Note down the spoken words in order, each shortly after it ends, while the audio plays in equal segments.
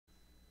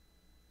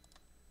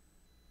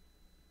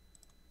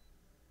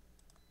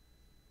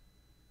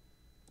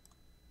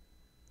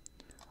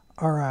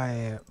All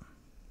right.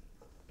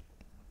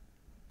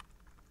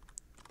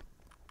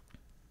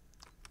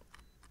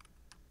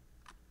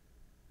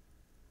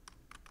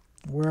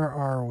 Where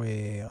are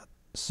we?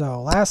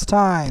 So last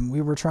time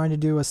we were trying to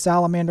do a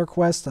salamander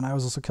quest, and I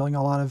was also killing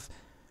a lot of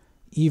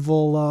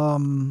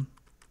evil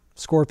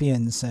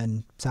scorpions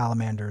and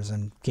salamanders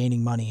and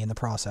gaining money in the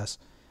process.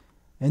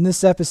 In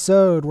this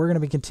episode, we're going to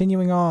be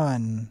continuing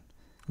on.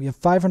 We have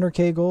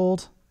 500k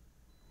gold,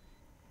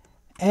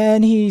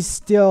 and he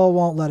still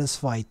won't let us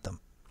fight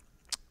them.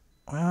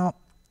 Well,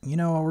 you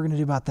know what we're going to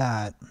do about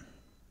that.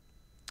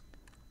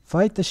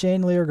 Fight the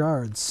Chandelier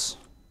guards.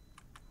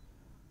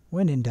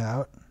 When in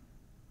doubt,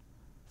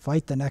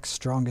 fight the next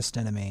strongest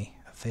enemy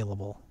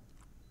available.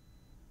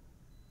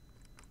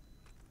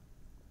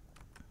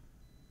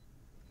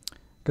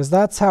 Because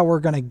that's how we're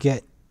going to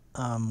get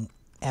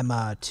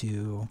Emma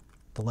to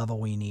the level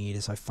we need,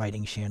 is by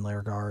fighting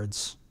Chandelier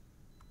guards.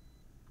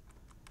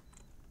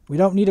 We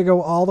don't need to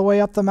go all the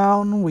way up the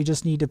mountain, we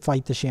just need to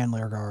fight the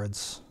Chandelier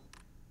guards.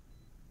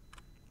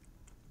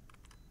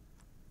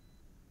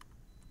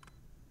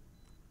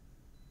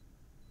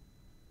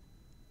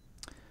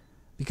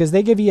 Because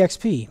they give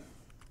EXP.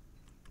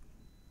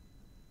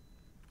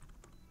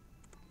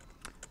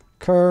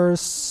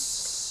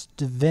 Curse,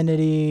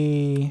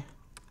 Divinity,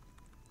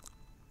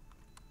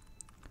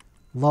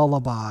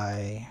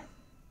 Lullaby.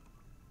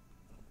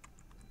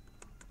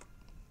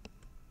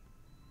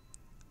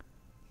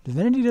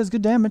 Divinity does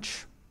good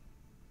damage.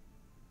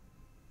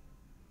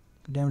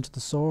 Good damage to the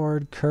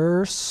sword.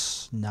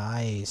 Curse,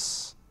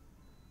 nice.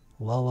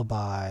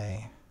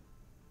 Lullaby.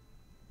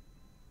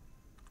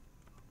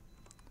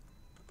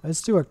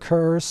 Let's do a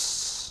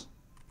curse.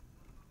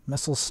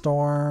 Missile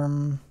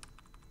storm.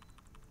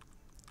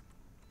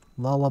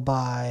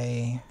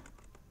 Lullaby.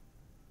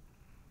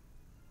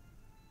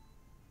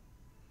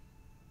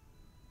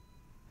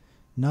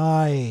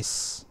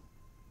 Nice.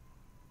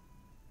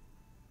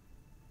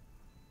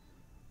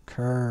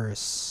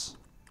 Curse.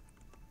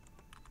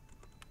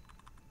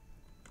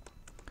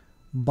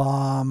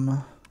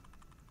 Bomb.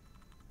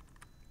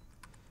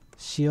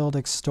 Shield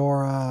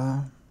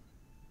Extora.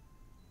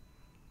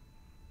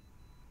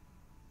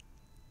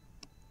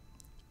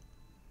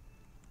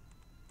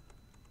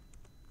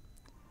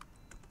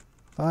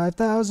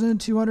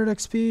 $5,200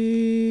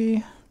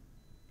 XP.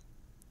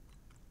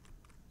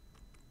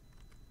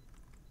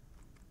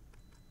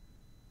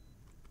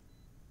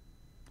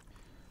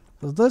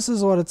 So this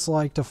is what it's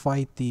like to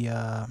fight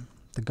the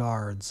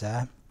guards,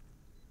 eh?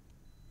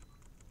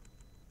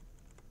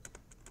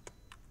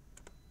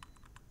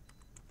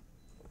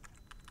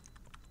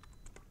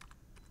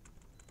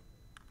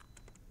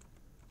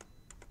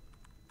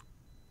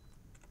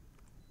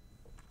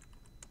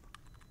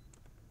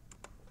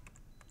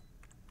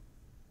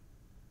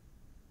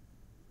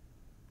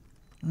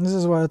 This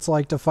is what it's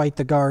like to fight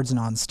the guards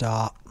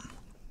non-stop.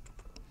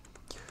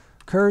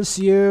 Curse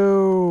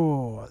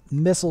you!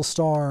 Missile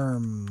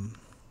storm.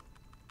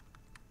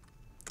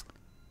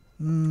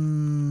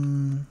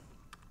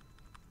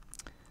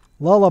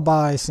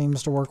 Lullaby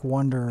seems to work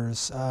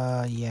wonders.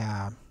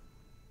 Yeah.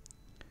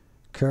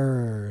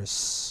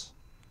 Curse.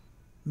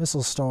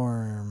 Missile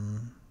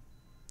storm.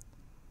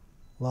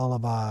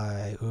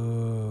 Lullaby.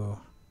 Ooh.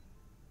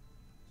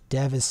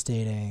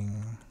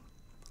 Devastating.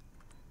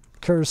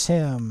 Curse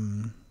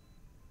him.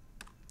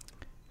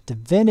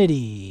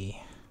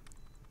 Divinity.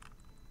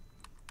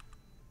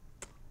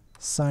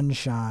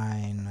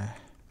 Sunshine.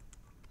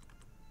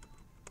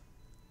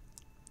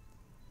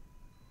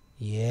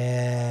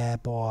 Yeah,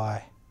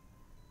 boy.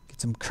 Get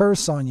some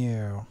curse on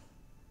you.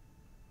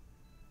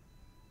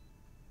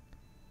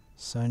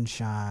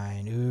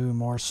 Sunshine. Ooh,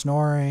 more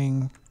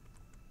snoring.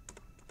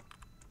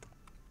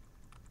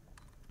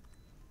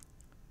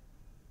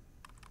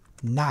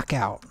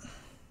 Knockout.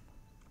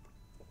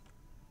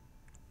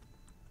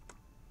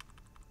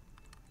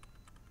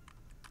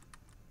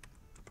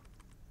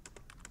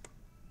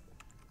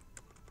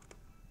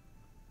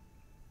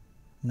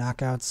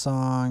 Knockout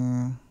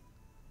song.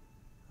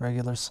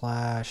 Regular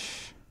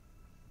slash.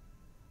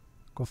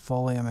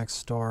 Quifolium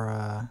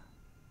Extora.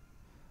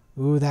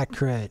 Ooh, that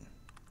crit.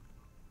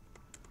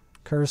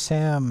 Curse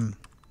him.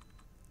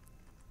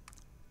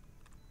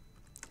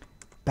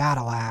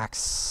 Battle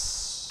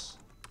Axe.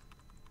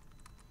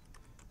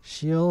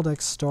 Shield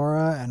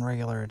Extora and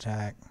regular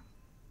attack.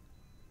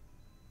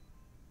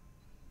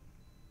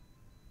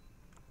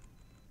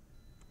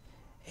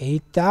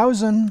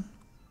 $8,000.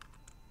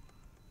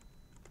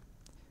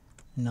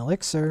 An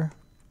elixir.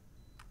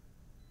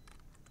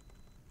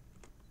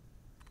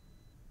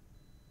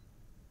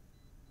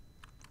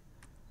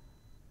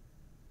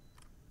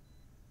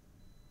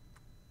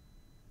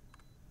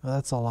 Well,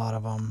 that's a lot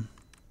of them.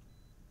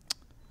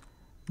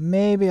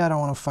 Maybe I don't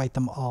want to fight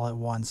them all at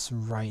once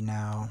right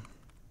now.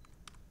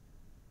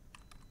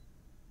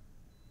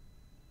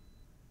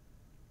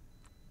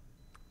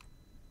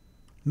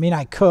 I mean,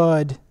 I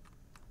could,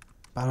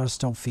 but I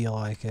just don't feel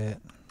like it.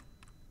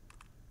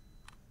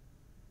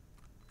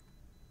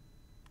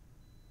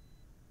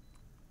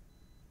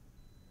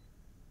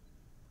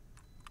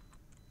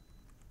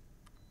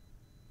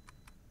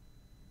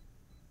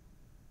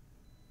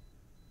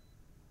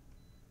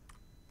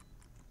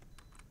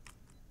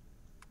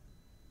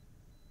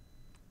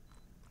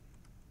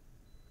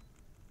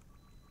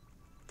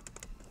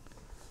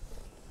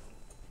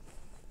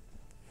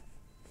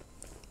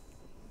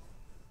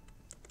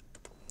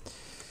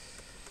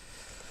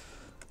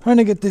 Trying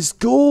to get this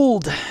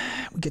gold.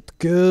 We get the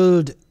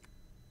gold.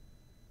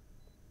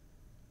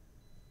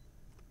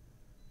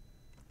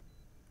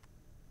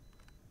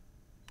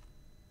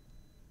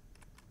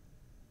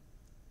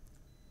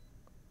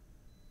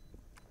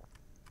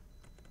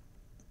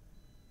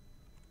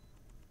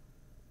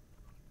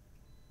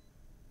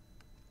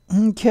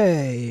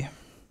 Okay.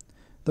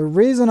 The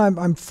reason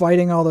I'm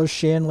fighting all those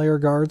chandelier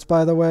guards,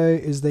 by the way,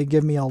 is they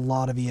give me a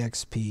lot of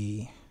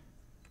EXP.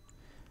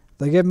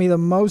 They give me the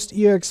most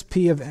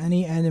EXP of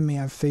any enemy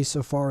I've faced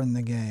so far in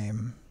the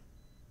game.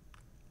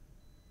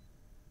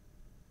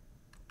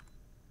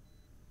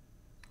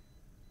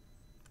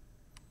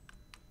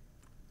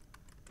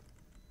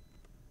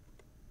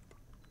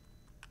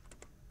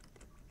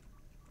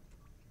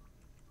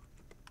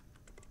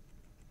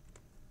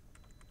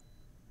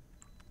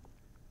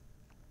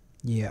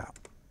 Yeah.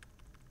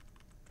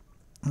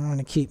 I'm going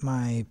to keep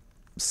my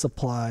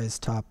supplies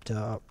topped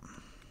up.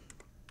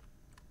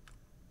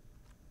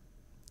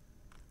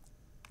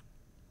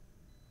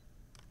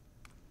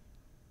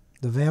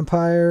 The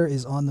vampire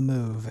is on the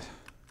move.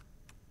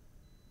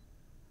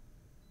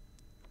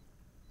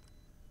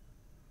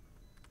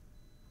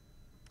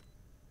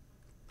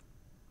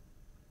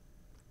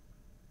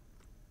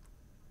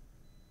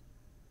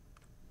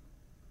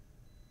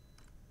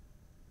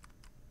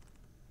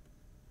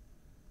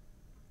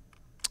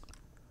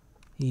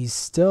 He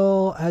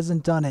still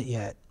hasn't done it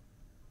yet.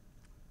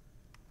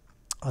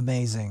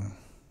 Amazing.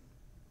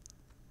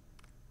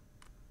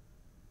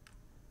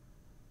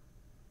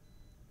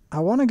 I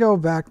want to go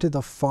back to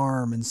the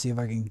farm and see if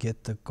I can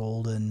get the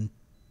golden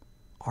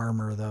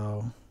armor,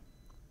 though.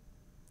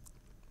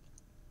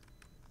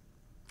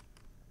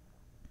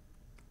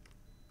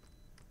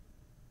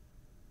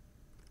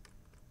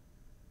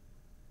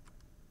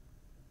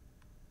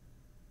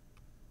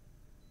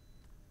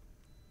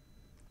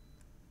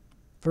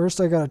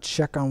 First, I gotta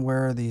check on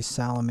where these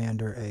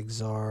salamander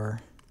eggs are.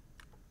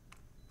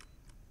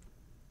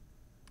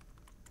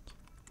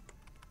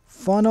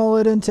 Funnel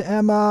it into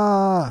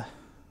Emma!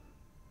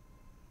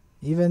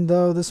 Even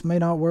though this may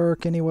not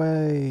work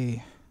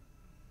anyway.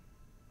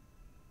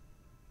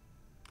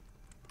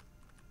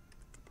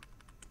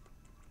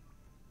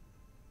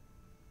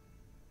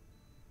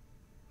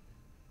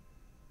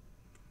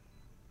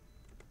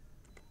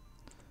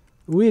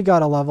 We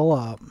gotta level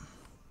up.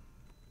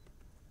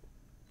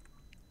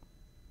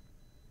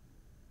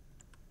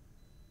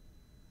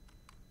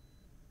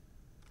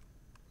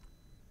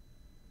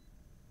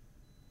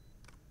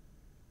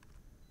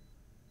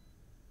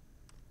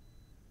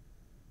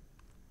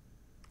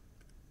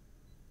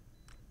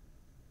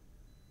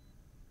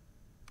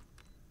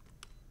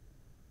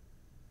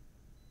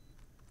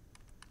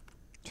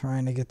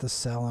 Trying to get the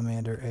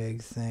salamander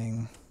egg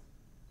thing.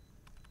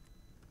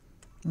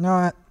 You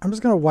know what? I'm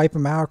just going to wipe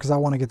them out because I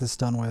want to get this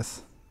done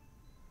with.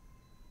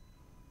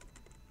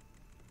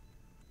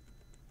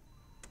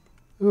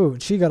 Ooh,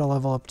 she got a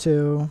level up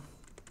too.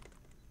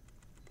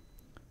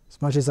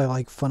 As much as I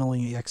like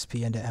funneling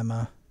XP into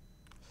Emma.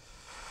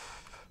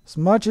 As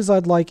much as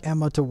I'd like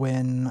Emma to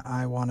win,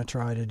 I want to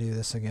try to do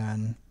this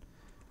again.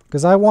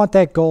 Because I want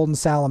that golden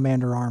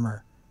salamander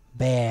armor.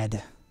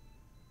 Bad.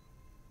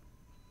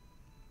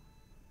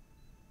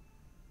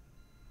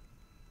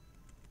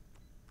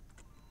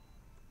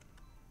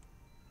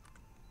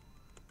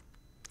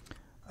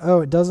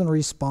 Oh, it doesn't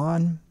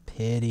respawn?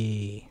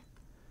 Pity.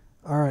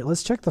 Alright,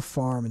 let's check the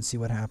farm and see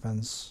what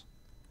happens.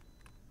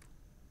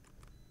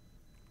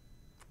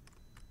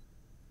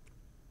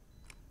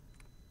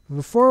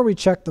 Before we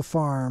check the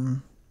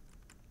farm,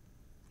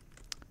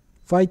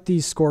 fight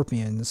these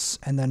scorpions,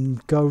 and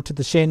then go to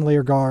the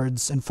chandelier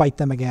guards and fight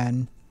them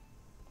again.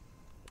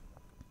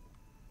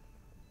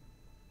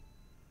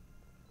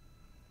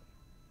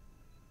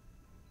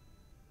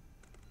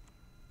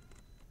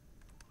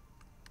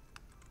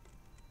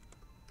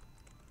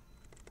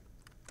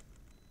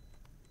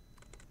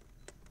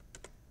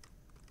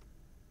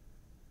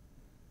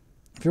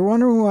 If you're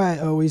wondering why I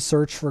always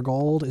search for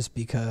gold, is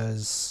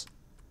because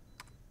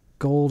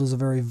gold is a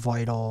very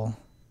vital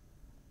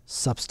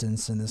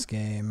substance in this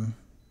game.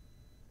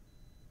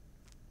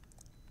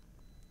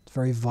 It's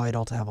very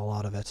vital to have a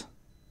lot of it.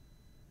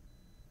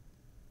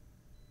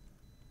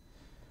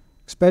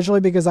 Especially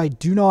because I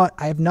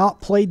have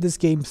not played this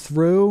game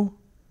through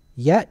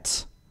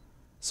yet,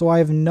 so I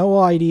have no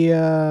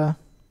idea.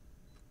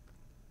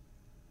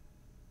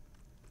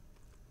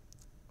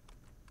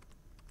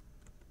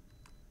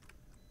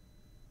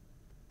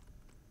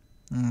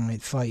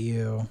 Alright, fight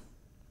you.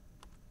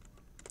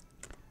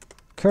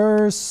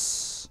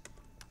 Curse,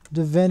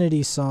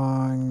 Divinity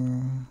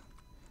Song,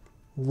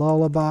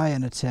 Lullaby,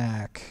 and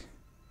Attack.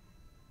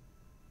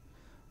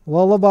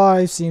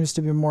 Lullaby seems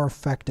to be more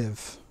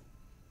effective.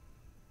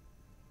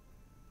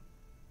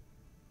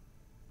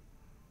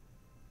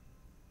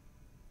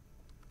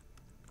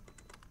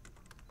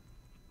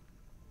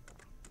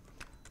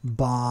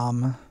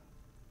 Bomb.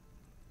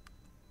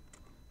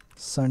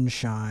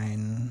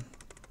 Sunshine.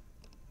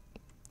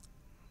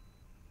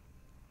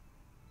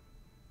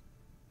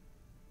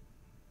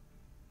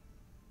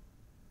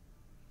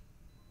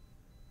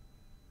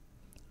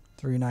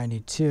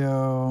 392.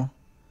 Oh,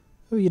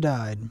 you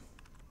died.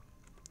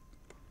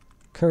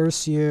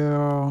 Curse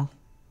you.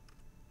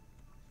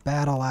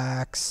 Battle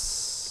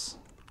axe.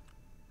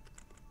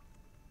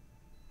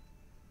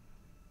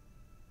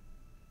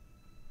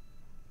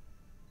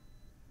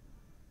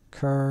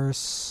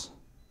 Curse.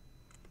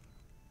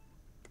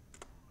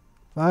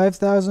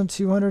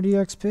 5,200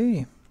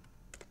 EXP.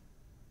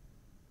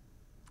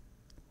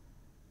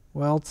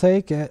 Well,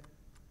 take it.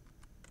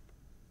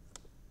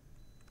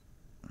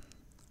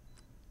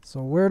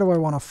 So where do I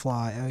want to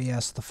fly? Oh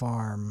yes, the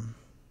farm.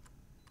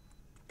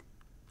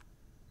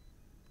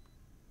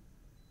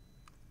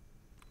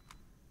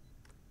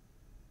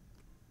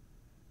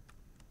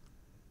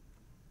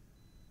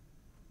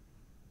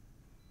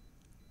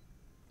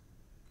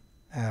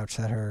 Ouch,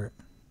 that hurt.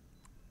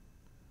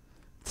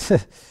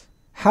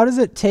 How does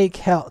it take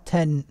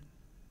 10?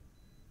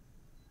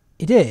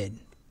 It did.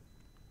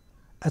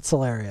 That's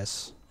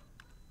hilarious.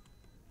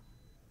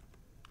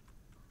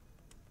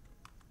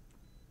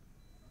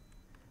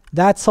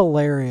 That's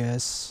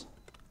hilarious.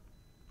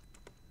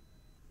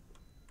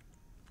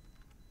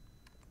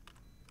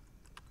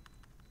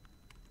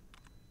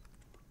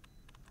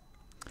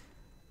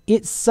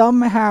 It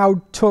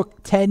somehow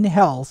took 10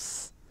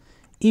 health,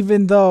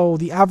 even though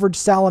the average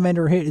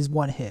salamander hit is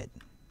 1 hit.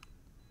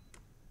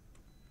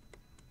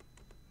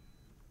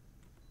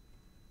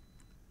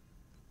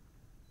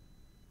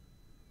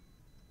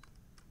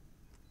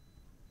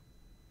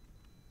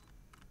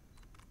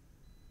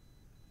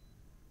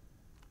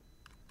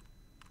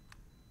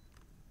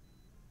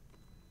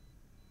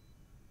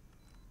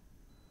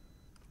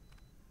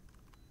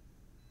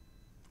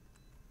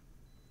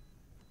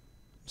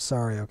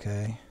 Sorry,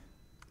 okay.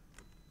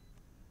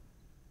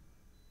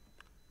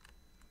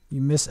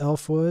 You miss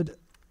Elfwood?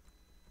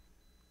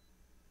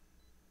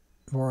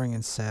 Boring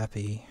and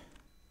sappy.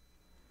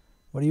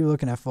 What are you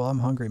looking at, Well, I'm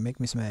hungry. Make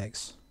me some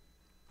eggs.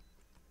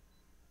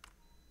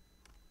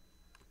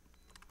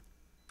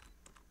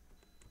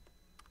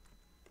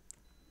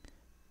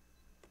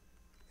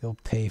 You'll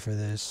pay for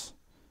this.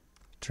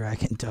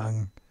 Dragon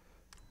dung.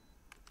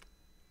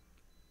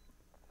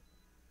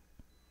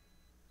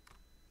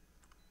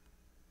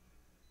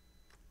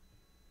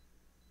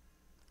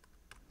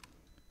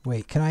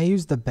 Wait, can I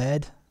use the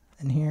bed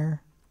in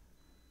here?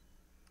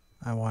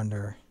 I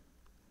wonder.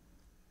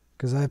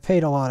 Because I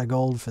paid a lot of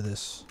gold for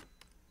this.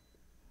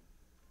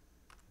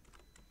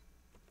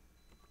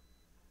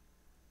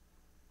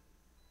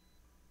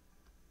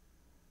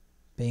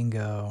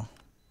 Bingo.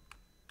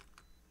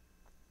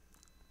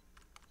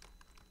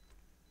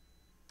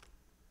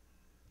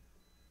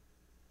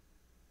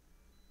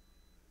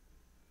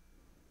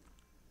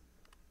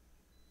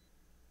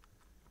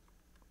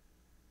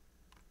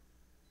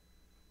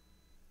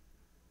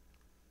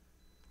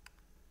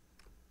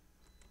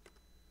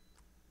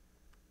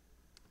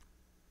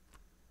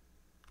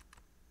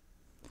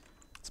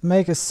 Let's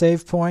make a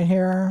save point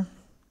here.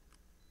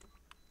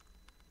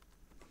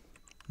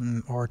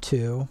 Or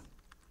 2.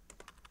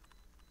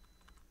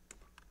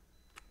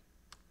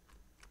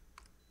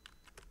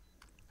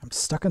 I'm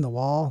stuck in the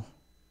wall.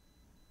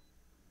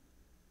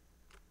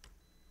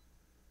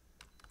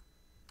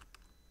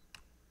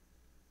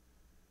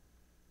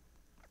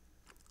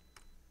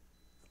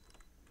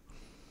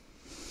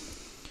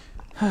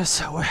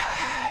 So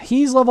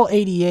he's level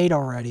 88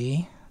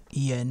 already.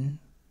 Ian.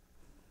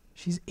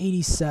 She's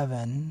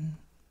 87.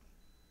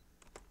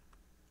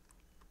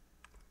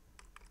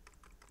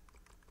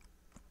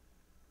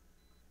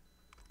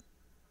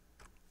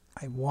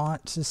 I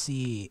want to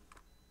see.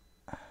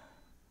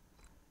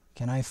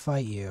 Can I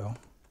fight you?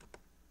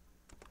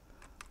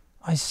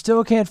 I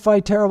still can't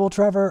fight Terrible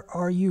Trevor.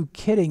 Are you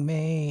kidding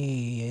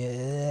me?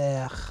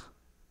 Ugh.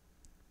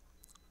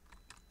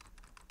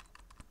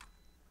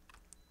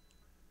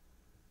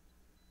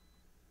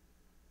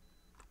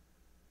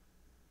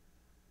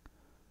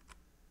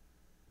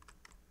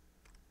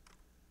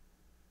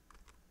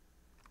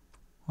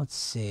 Let's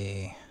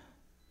see.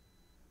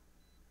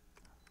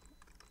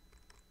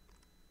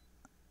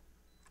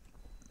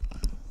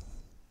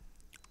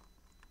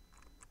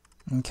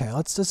 Okay,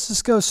 let's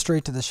just go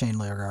straight to the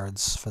Chandelier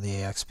Guards for the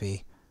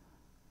AXP.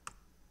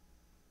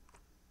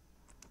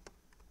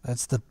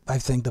 That's I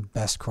think the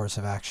best course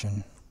of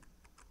action.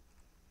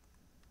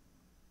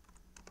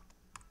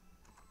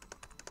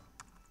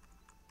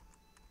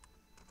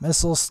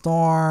 Missile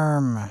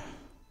Storm.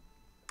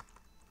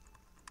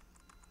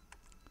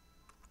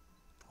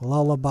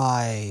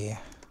 Lullaby.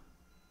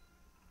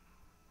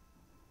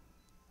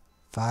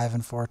 5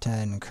 and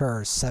 410.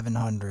 Curse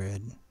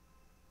 700.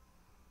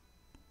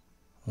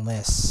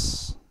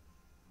 Miss.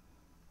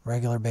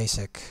 Regular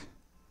basic.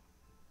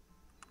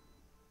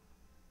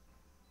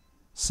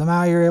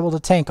 Somehow you're able to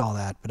tank all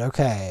that, but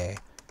okay.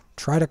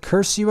 Try to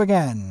curse you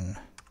again.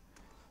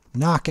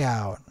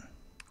 Knockout.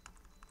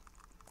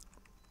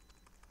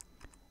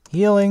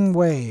 Healing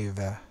wave.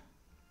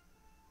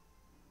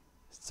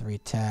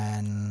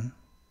 310.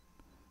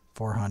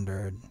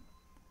 400.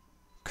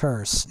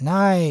 Curse.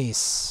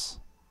 Nice.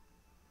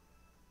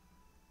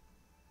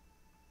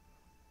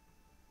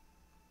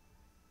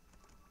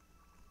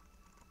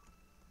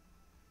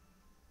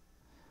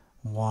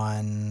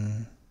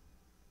 1,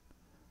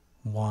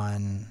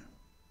 1,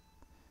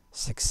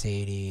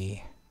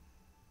 680,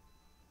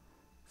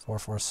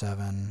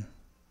 447.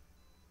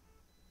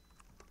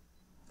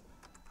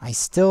 I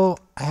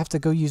have to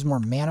go use more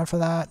mana for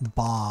that.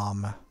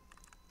 Bomb.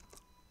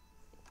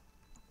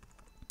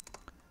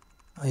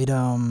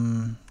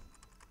 Item.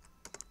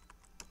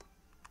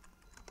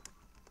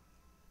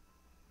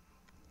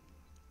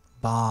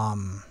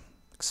 Bomb.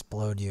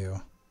 Explode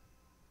you.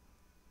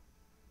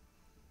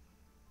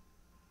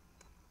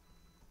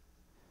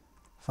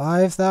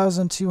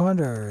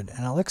 $5,200.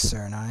 An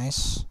elixir.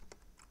 Nice.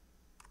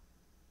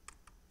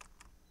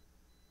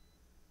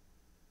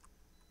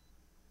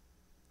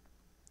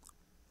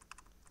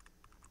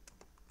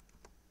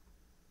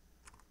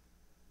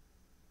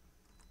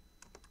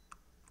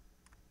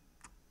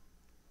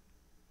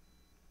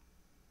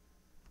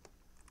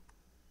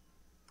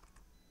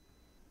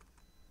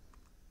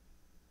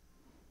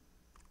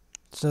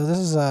 So this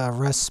is a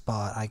rest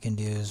spot I can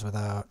use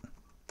without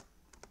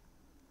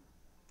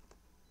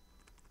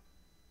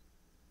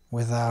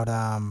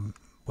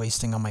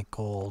wasting all my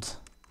gold.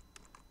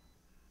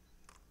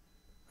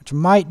 Which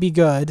might be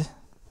good,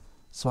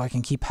 so I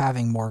can keep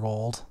having more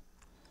gold.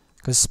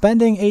 Because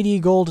spending 80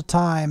 gold a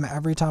time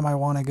every time I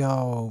want to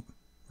go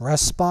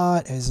rest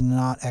spot is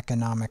not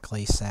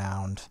economically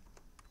sound.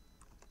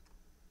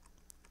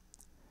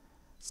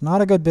 It's not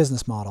a good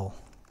business model.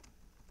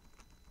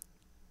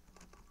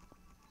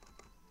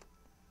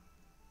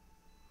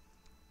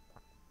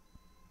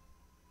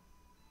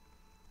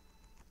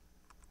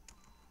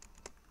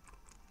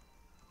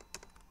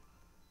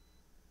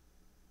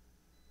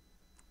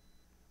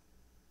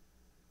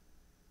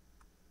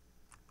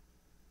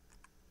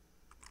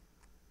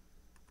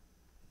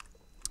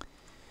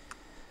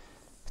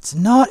 It's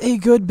not a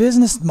good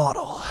business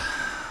model.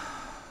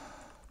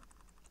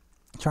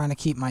 I'm trying to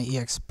keep my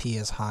EXP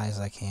as high as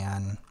I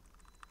can.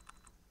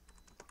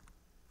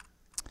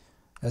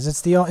 Because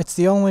it's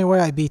the only way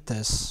I beat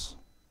this.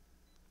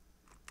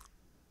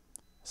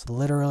 It's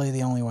literally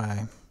the only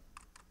way.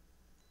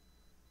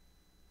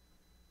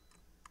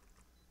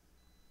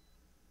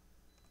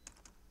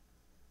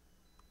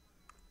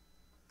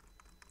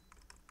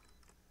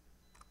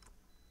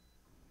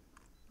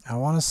 I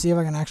want to see if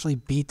I can actually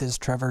beat this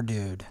Trevor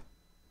dude.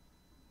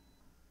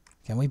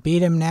 Can we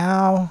beat him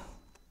now?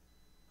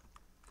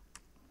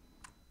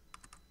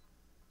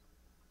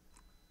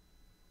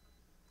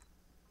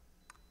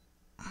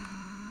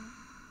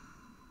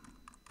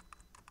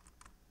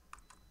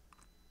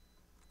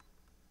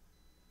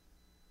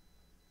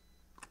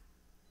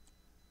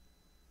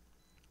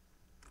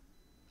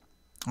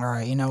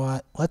 Alright, you know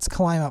what? Let's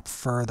climb up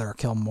further,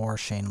 kill more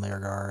Chandelier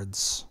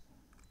guards.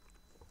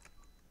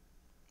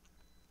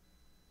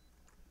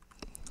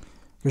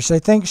 Because I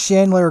think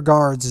Chandelier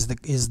guards is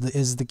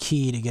the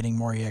key to getting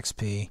more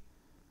EXP.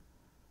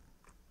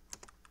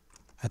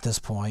 At this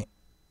point.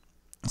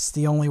 It's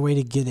the only way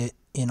to get it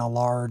in a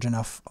large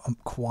enough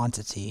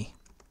quantity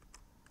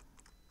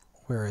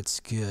where it's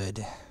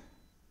good.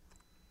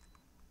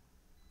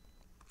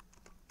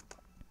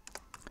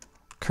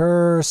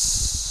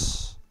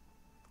 Curse.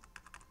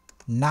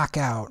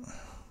 Knockout.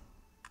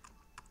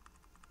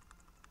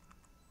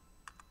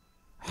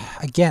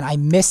 Again, I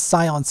miss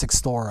Silence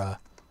Extora.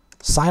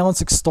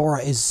 Silence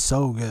Extora is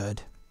so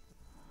good.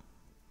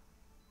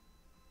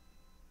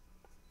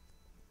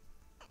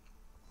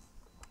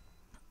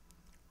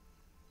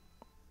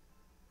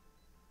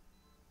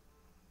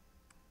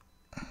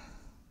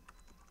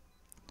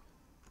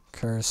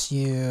 Curse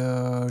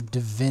you.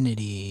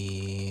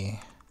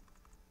 Divinity.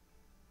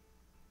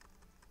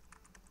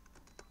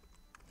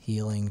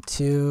 Healing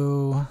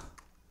 2.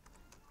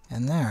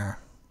 And there.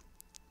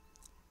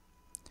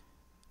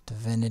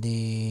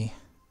 Divinity.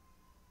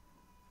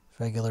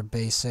 Regular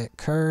basic.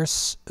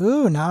 Curse.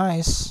 Ooh,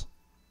 nice.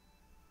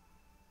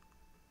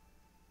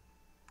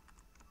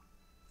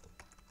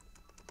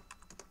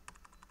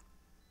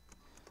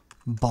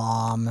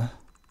 Bomb.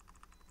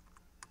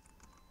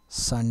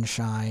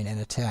 Sunshine and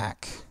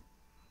attack.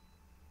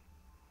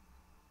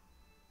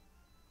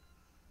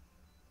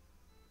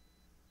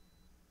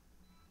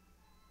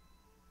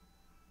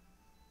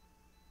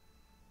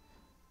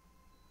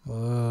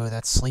 Ooh,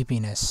 that's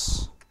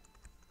sleepiness.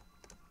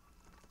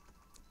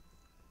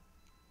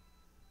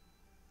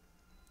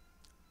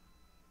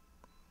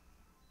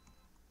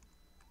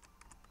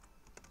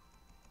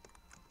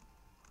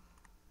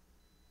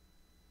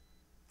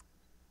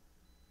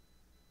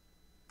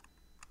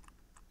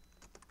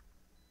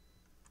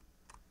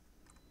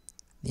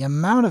 The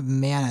amount of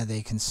mana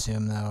they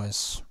consume, though,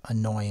 is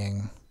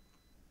annoying.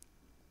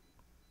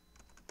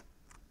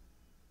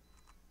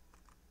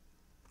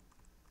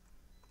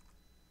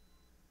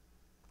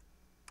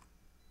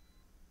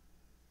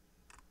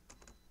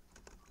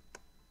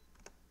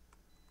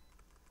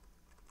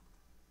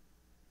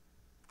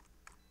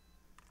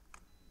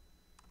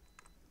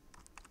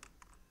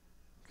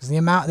 Because the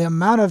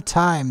amount of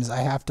times I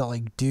have to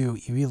like do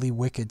really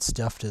wicked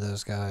stuff to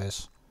those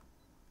guys.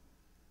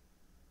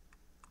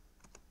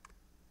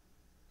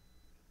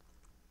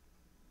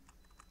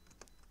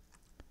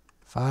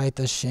 Fight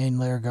the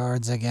Chandelier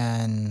guards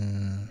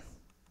again.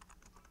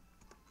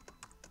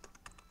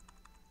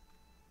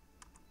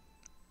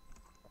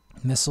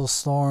 Missile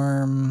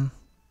Storm.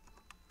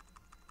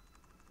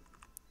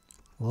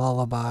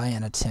 Lullaby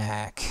and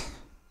attack.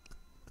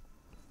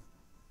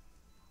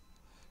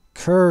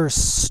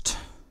 Cursed.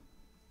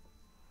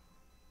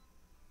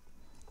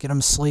 Get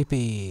him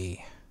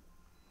sleepy.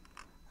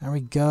 There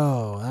we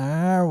go.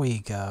 There we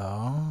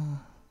go.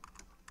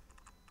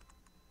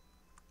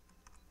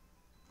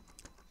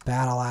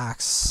 Battle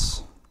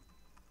Axe.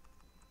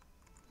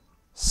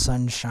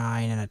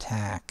 Sunshine and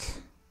attack.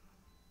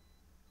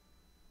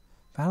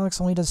 Battle Axe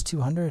only does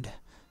 200.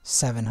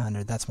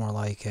 700. That's more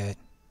like it.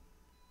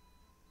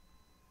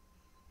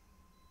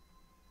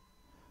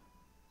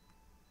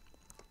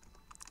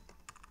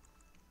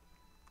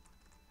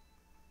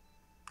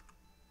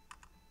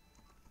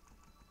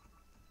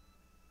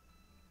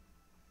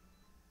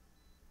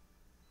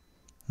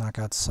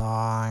 Knockout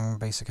Song,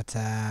 basic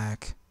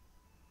attack.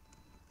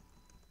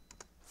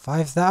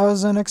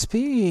 5,000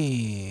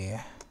 XP.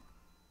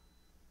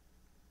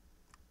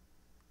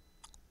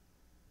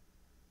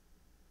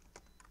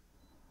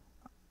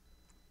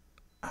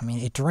 I mean,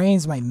 it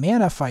drains my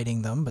mana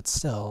fighting them, but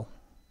still.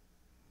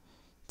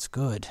 It's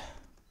good.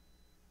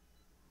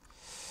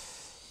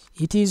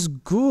 It is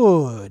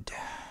good.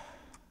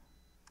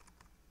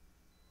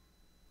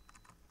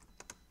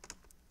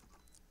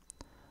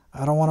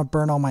 I don't want to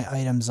burn all my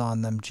items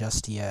on them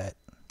just yet.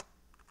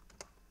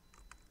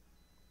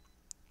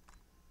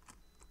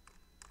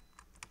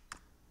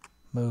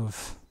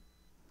 Move.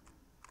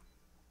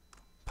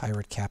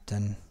 Pirate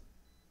Captain.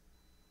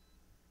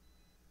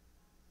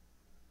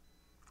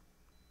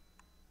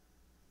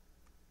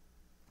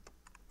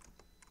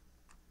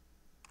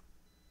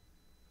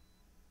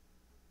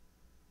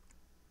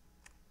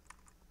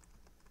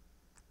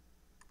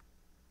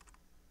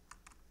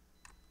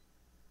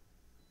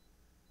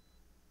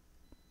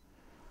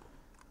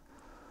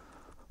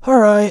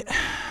 Alright.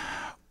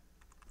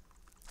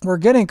 We're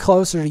getting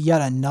closer to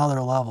yet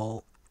another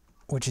level,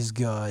 which is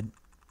good.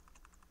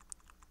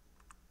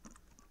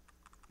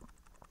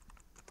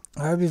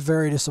 I would be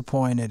very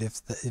disappointed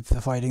if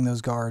the fighting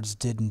those guards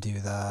didn't do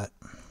that.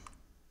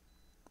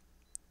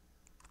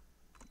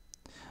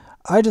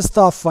 I just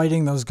thought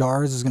fighting those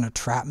guards was going to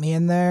trap me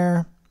in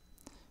there.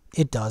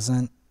 It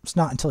doesn't. It's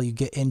not until you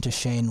get into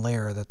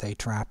Chandelier that they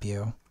trap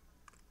you.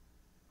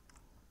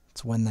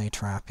 It's when they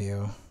trap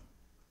you.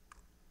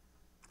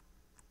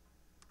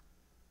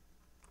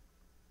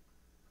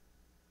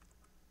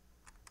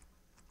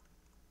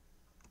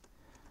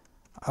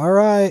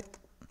 Alright.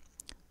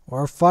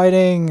 We're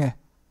fighting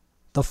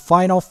the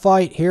final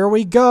fight. Here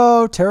we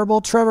go.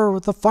 Terrible Trevor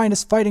with the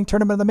finest fighting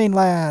tournament on the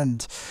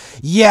mainland.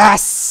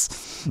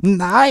 Yes!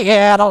 I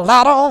had a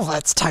lot of...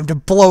 It's time to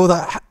blow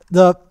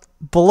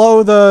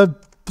the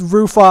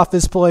roof off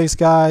this place,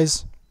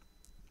 guys.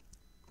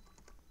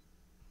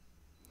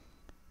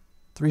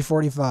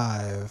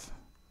 345.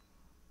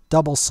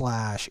 Double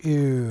slash.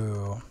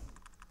 Ew.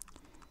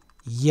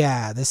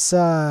 Yeah, this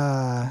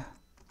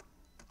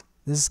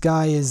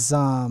guy is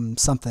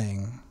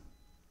something.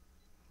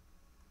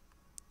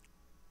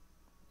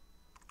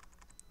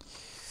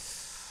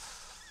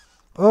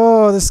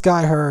 Oh, this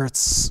guy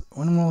hurts.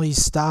 When will he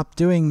stop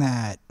doing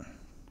that?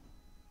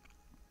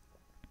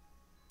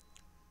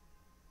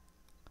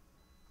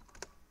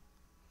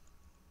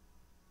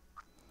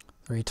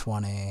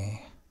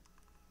 $320.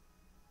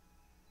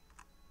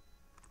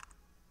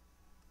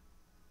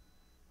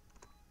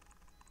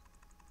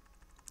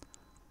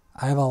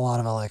 I have a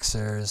lot of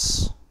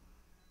elixirs.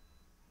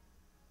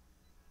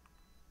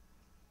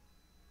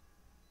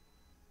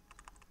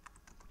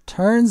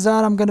 Turns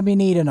out I'm going to be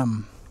needing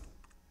them.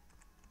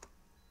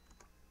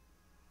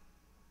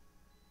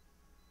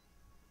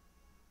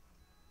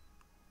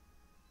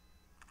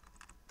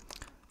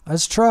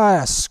 Let's try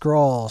a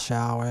scroll,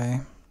 shall we?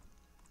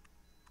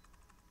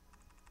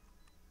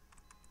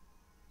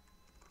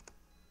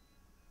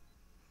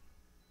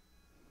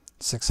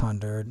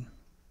 $600.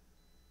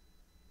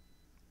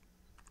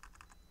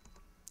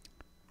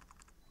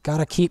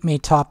 Gotta keep me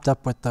topped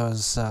up with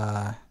those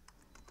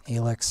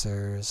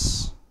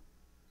elixirs.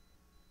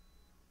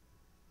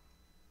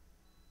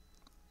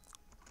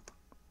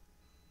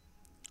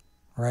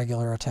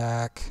 Regular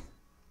attack.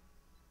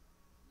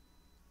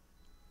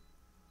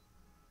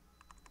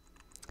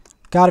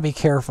 Gotta be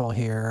careful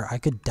here. I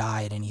could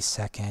die at any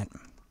second.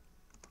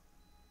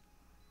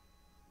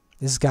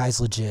 This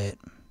guy's legit.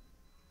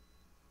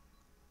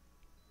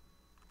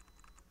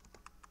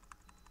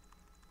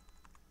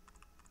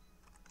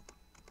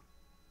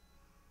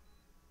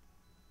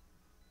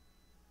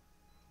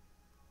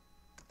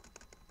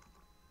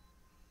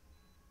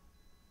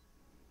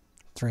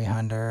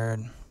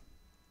 $300.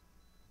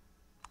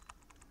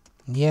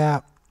 Yeah,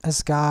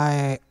 this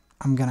guy,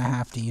 I'm gonna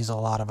have to use a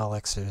lot of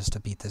elixirs to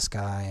beat this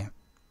guy.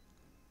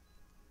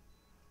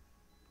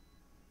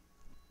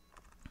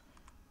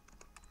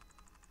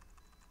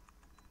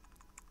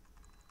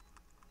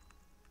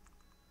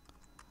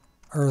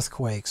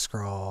 Earthquake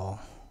scroll.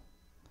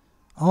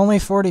 Only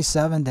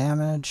 47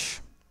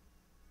 damage.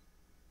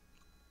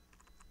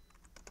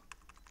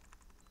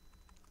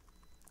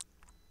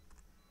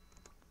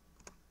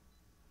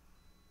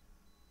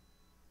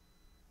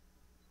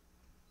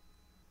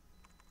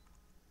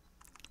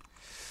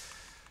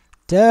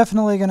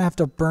 Definitely gonna have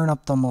to burn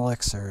up them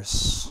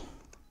elixirs.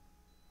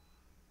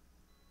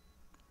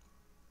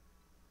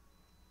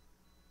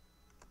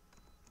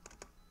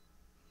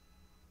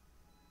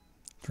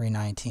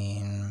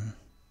 $319.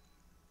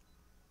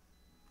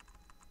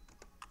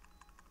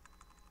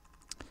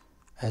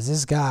 As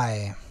this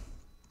guy,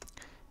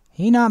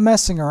 he not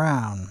messing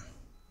around.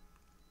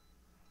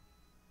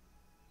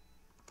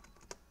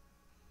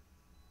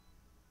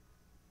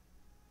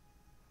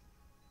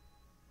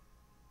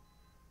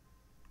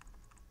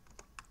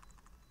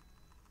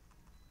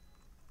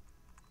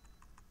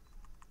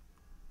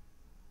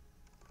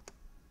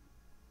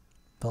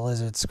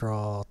 Blizzard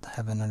Scroll,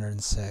 Heaven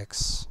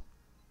 106.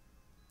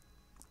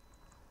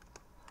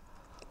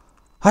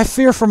 I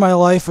fear for my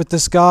life with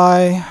this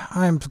guy.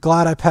 I'm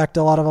glad I packed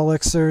a lot of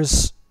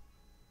elixirs.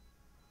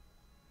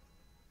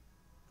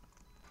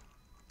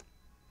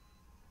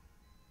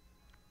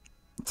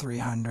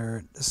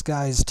 $300. This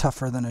guy's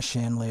tougher than a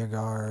Chandelier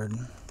Guard.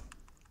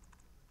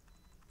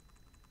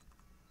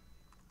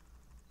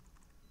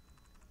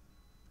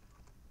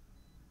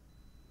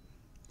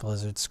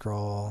 Blizzard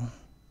Scroll.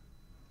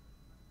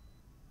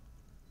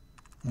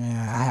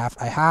 Yeah,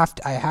 I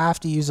have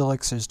to use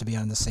elixirs to be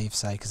on the safe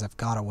side because I've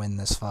got to win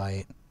this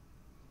fight.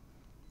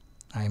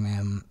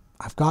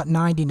 I've got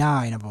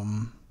 99 of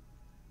them.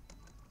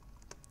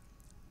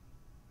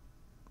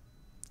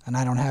 And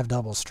I don't have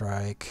double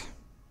strike.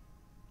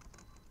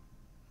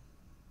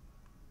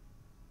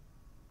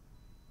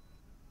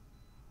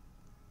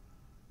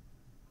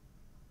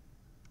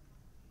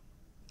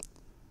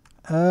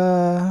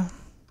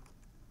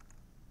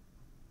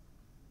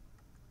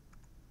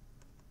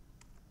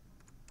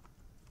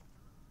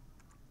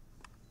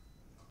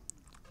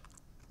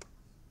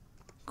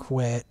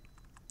 Quit.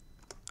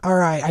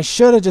 Alright, I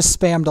should have just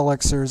spammed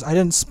elixirs. I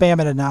didn't spam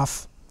it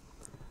enough.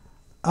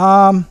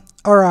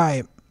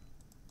 Alright.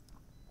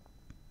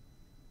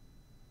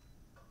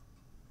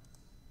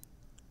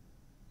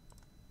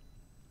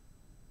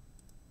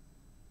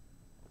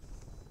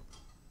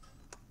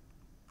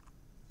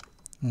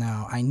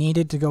 No, I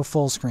needed to go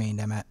full screen,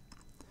 damn it.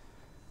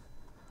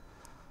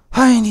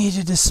 I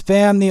needed to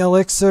spam the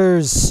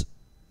elixirs.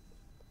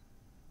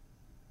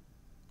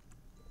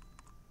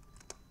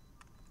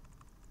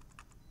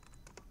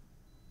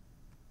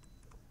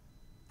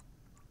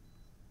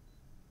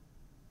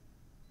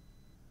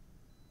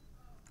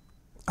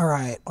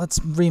 Alright, let's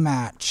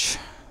rematch.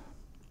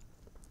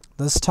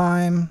 This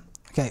time...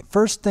 Okay,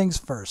 first things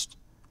first.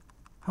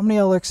 How many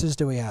elixirs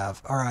do we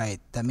have? Alright,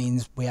 that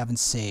means we haven't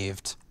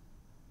saved.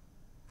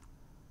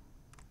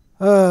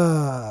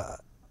 I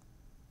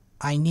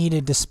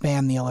needed to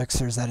spam the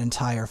elixirs that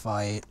entire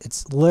fight.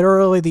 It's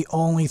literally the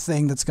only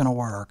thing that's gonna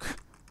work.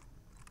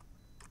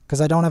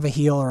 Because I don't have a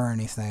healer or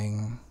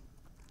anything.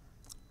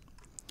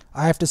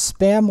 I have to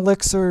spam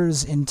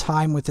elixirs in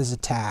time with his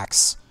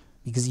attacks.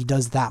 Because he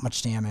does that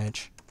much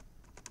damage.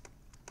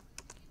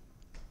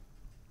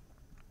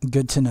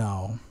 Good to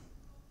know.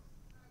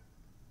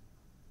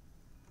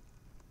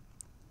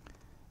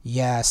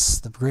 Yes,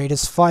 the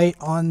greatest fight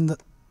on the...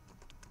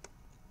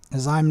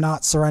 is I'm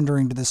not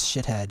surrendering to this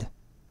shithead.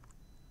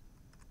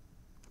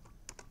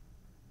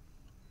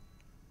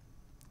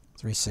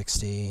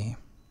 360.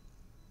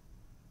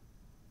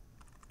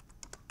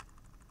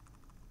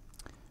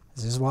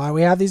 This is why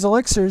we have these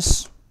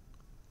elixirs.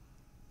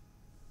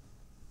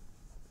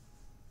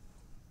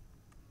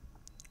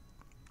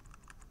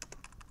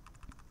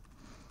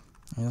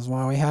 This is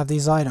why we have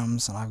these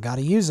items, and I've got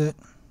to use it.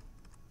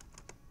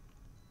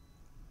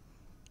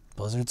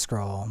 Blizzard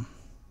Scroll.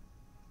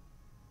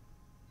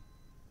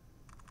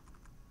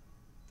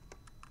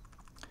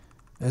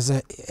 Is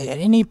it at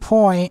any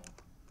point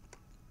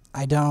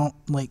I don't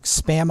like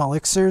spam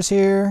elixirs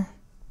here?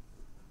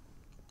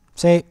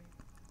 See,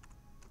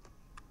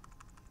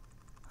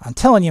 I'm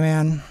telling you,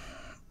 man.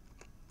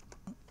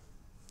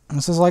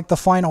 This is like the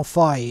final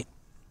fight.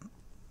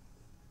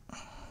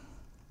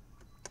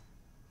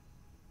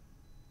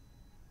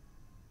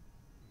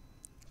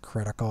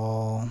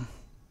 Critical.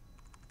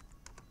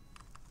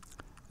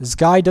 This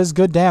guy does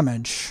good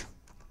damage.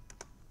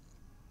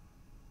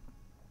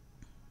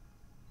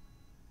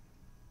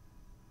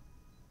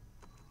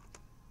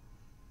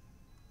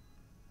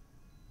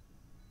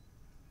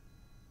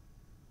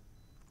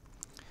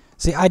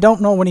 See, I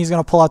don't know when he's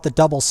going to pull out the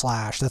double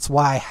slash. That's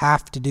why I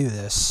have to do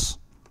this.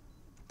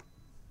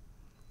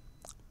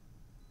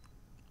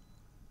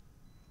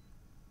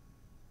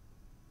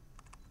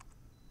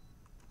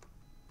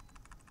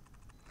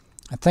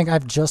 I think I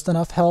have just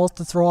enough health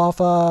to throw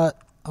off a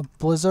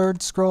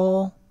Blizzard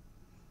Scroll.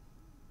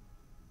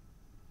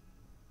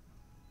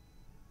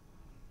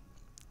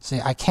 See,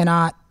 I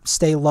cannot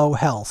stay low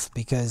health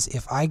because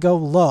if I go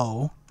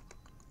low,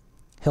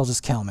 he'll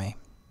just kill me.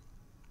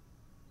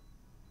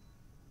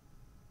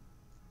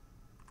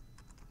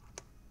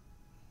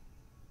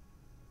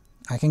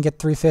 I can get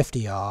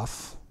 350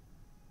 off,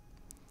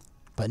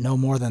 but no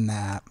more than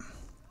that.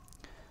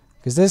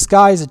 Because this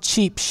guy's a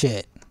cheap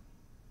shit.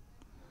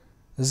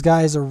 This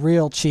guy is a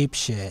real cheap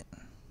shit.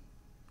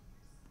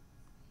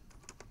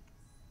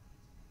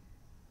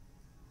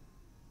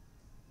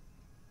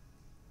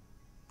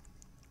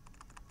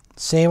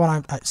 See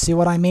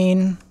what I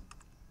mean?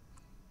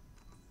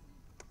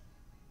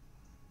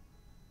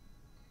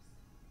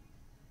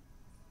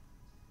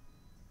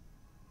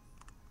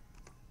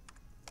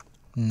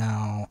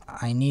 No,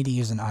 I need to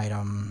use an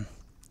item.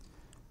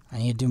 I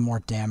need to do more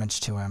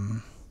damage to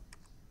him.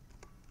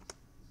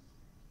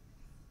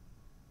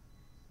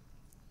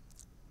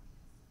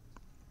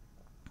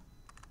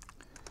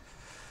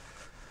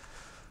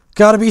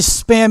 Gotta be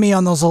spammy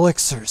on those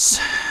elixirs.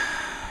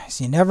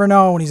 So you never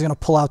know when he's gonna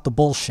pull out the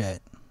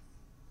bullshit.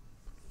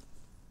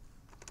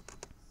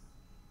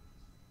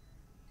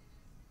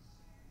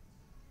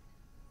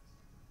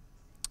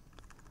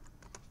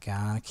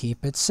 Gotta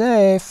keep it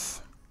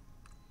safe.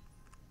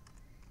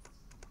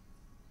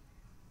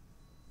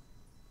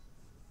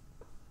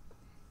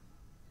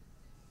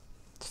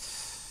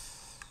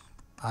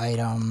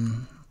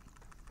 Item.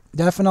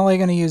 Definitely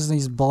going to use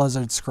these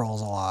Blizzard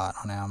Scrolls a lot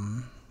on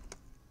him.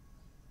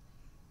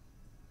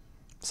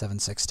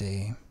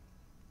 760.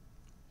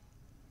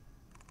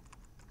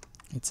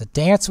 It's a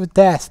dance with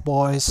death,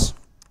 boys.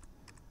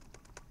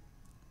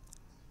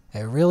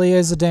 It really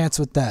is a dance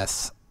with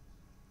death.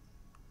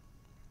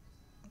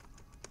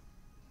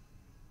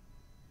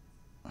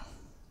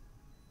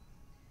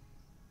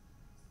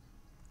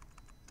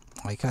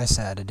 Like I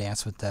said, a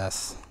dance with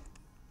death.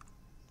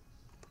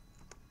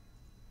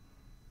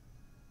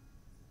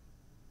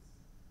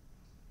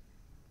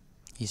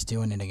 He's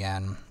doing it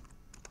again.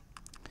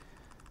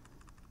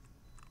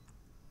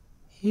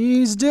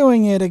 He's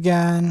doing it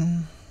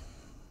again.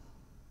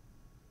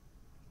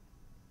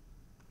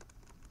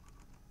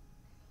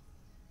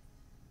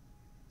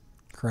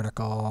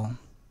 Critical.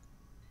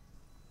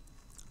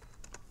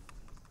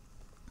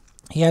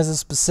 He has a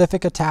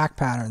specific attack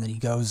pattern that he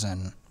goes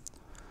in.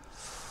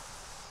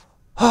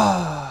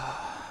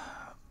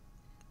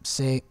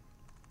 See?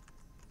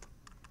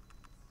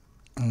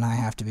 And I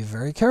have to be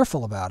very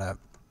careful about it.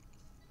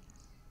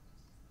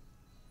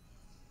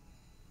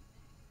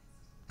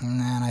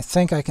 And I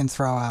think I can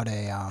throw out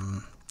a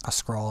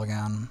scroll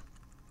again.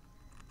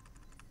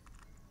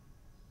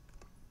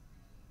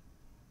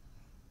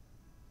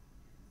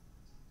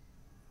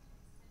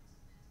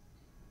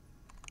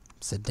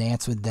 It's a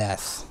dance with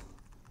death.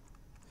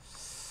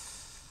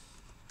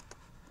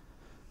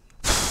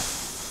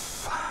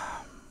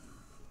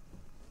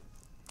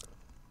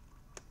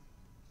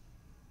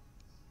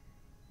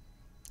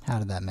 How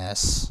did that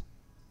miss?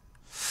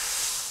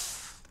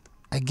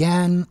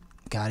 Again,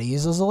 gotta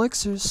use those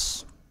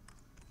elixirs.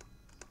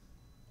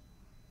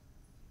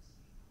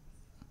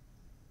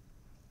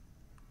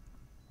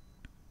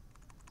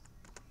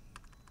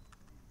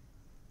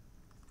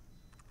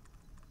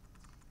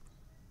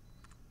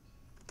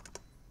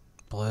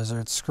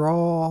 Blizzard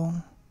Scroll.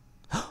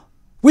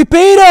 We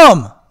beat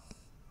him!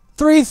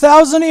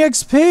 3,000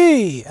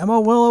 EXP!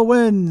 Emma Willow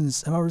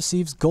wins. Emma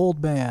receives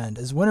Gold Band.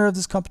 As winner of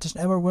this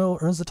competition, Emma Willow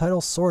earns the title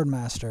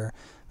Swordmaster.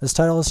 This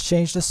title is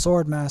changed to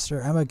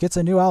Swordmaster. Emma gets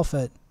a new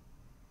outfit.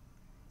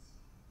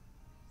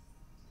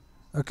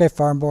 Okay,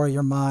 Farm Boy,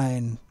 you're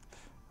mine.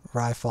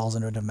 Rye falls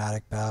into a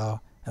dramatic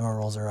bow. Emma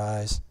rolls her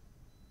eyes.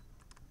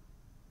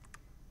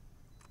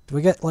 Do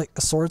we get, like,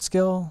 a sword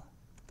skill?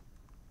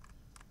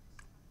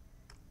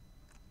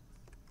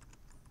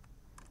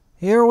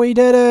 Here, we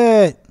did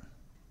it!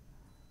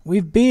 We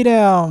beat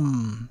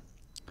him!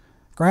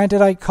 Granted,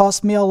 it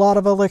cost me a lot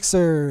of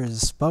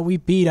elixirs, but we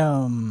beat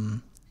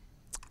him.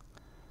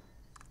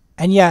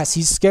 And yes,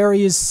 he's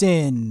scary as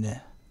sin.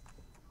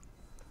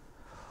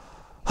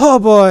 Oh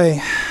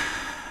boy.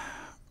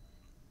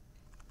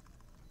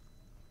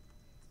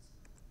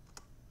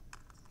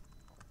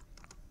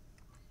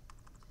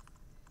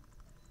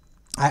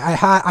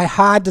 I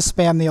had to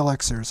spam the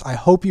elixirs. I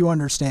hope you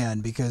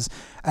understand, because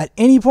at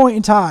any point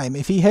in time,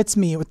 if he hits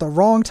me with the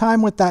wrong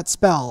time with that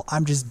spell,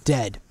 I'm just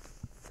dead.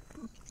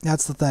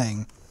 That's the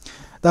thing.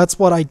 That's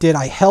what I did.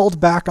 I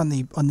held back on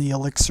the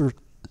elixir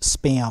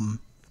spam,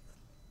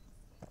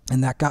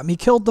 and that got me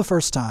killed the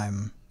first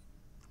time.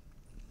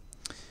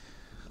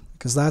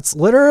 Because that's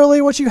literally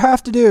what you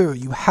have to do.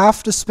 You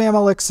have to spam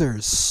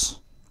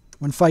elixirs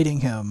when fighting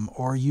him,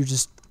 or you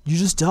just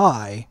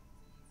die.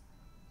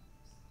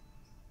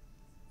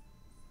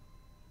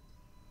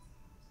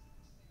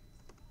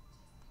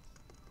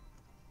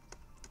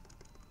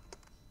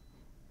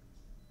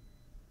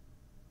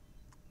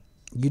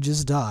 You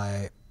just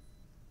die.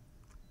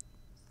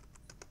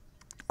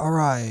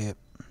 Alright.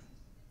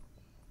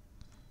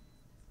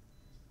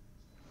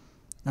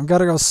 I've got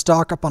to go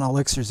stock up on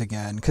elixirs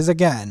again. Because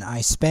again, I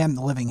spammed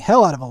the living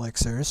hell out of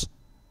elixirs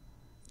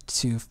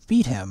to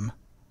beat him.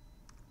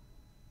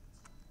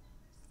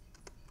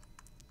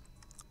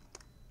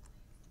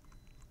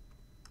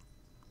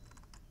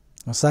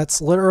 So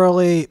that's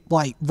literally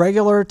like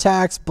regular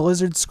attacks,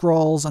 Blizzard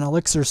Scrolls, and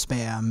elixir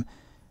spam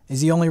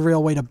is the only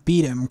real way to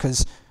beat him,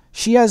 because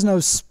Emma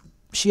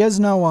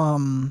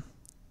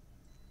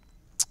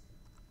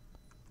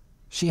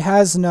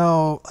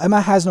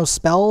has no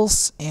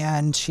spells,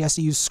 and she has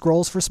to use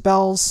scrolls for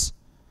spells.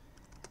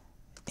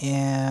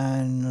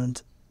 And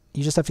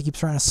You just have to keep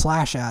trying to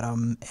slash at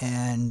him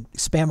and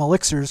spam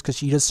elixirs because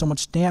she does so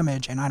much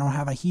damage and I don't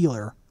have a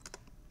healer.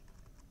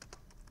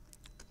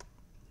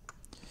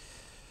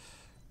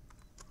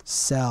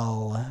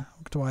 Sell.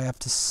 What do I have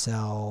to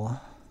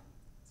sell?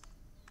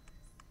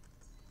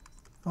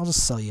 I'll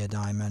just sell you a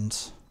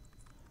diamond.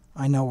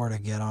 I know where to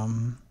get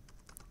them.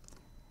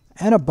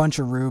 And a bunch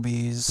of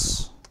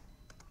rubies.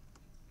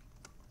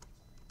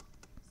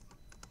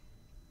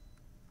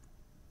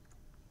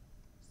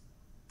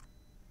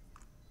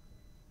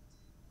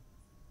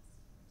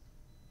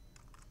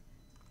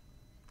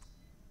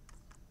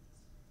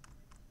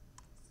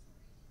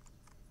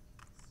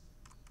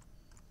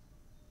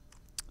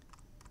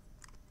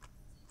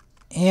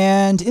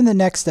 And in the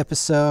next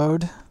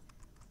episode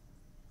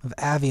of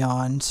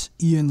Aveyond,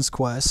 Ian's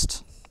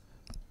Quest,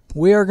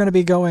 we are going to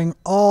be going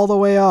all the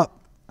way up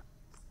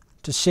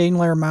to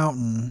Shainlair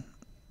Mountain.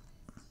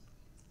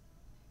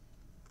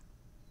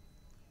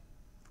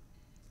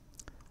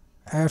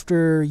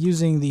 After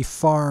using the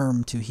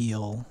farm to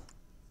heal.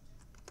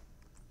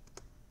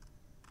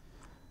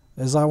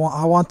 As I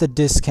want the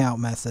discount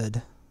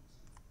method.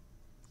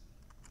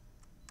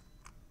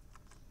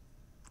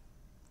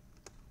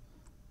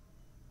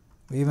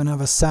 We even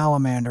have a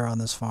salamander on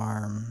this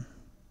farm.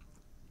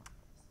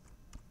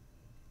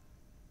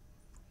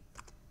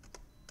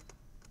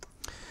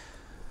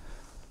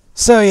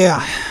 So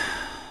yeah.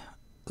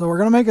 So we're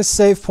going to make a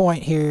save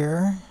point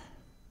here.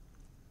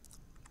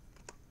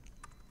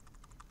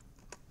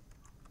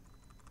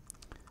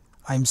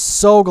 I'm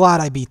so glad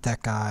I beat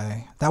that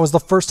guy. That was the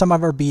first time I've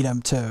ever beat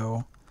him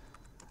too.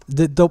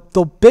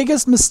 The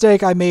biggest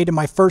mistake I made in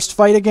my first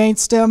fight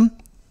against him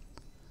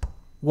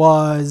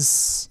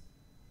was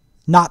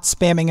not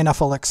spamming enough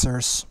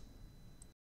elixirs.